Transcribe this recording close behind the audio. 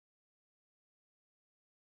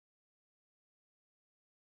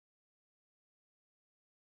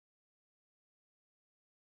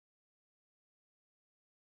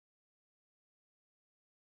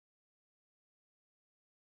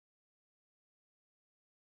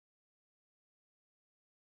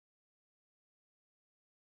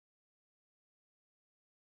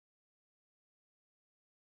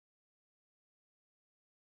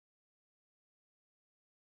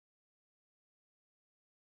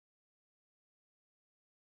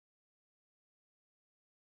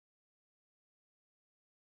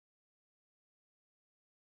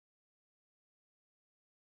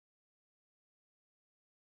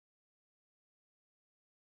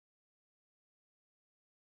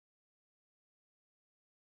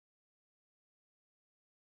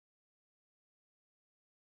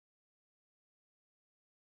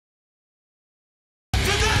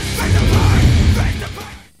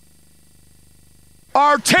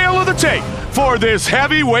our tale of the tape for this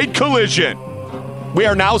heavyweight collision. We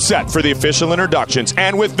are now set for the official introductions,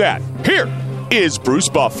 and with that, here is Bruce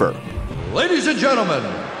Buffer. Ladies and gentlemen,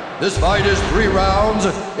 this fight is 3 rounds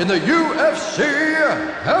in the UFC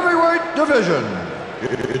heavyweight division.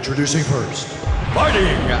 Introducing first,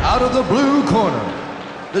 fighting out of the blue corner.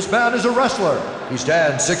 This man is a wrestler. He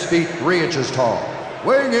stands 6 feet 3 inches tall,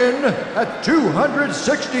 weighing in at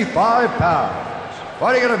 265 pounds.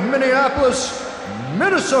 Fighting out of Minneapolis,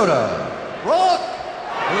 Minnesota, Brock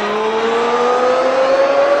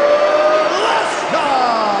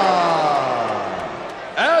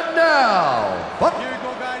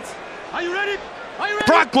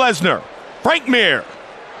Brock Lesnar, Frank Mir.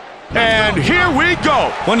 And here we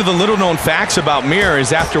go. One of the little-known facts about Mir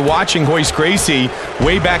is after watching Royce Gracie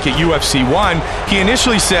way back at UFC 1, he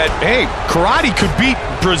initially said, hey, karate could beat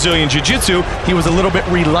Brazilian Jiu-Jitsu. He was a little bit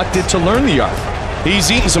reluctant to learn the art.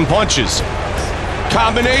 He's eating some punches.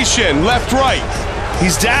 Combination, left-right.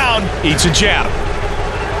 He's down. Eats a jab.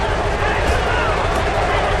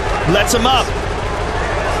 Lets him up.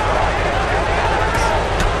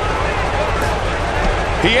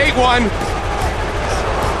 He ate one.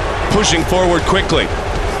 Pushing forward quickly.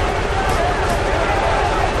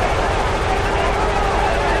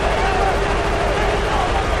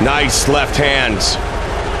 Nice left hands.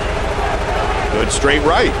 Good straight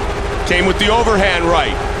right. Came with the overhand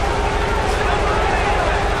right.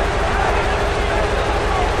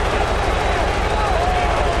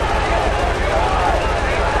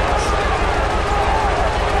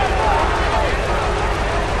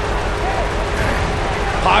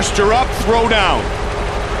 Posture up, throw down.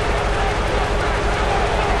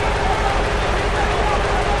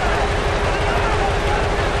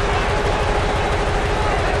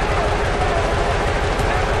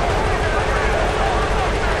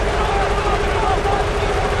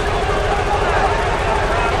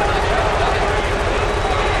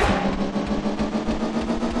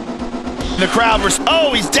 The crowd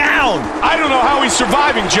oh, he's down. I don't know how he's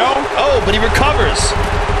surviving, Joe. Oh, but he recovers.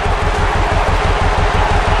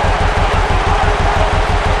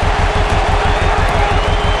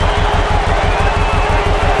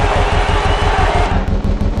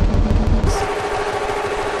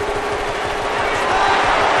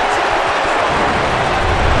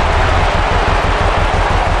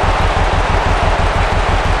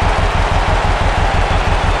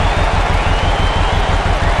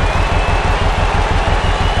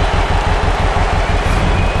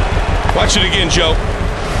 Watch it again, Joe.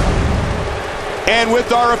 And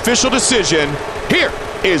with our official decision, here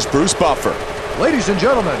is Bruce Buffer. Ladies and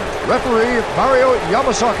gentlemen, referee Mario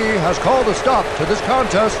Yamasaki has called a stop to this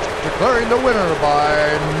contest, declaring the winner by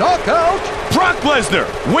knockout. Brock Lesnar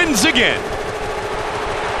wins again.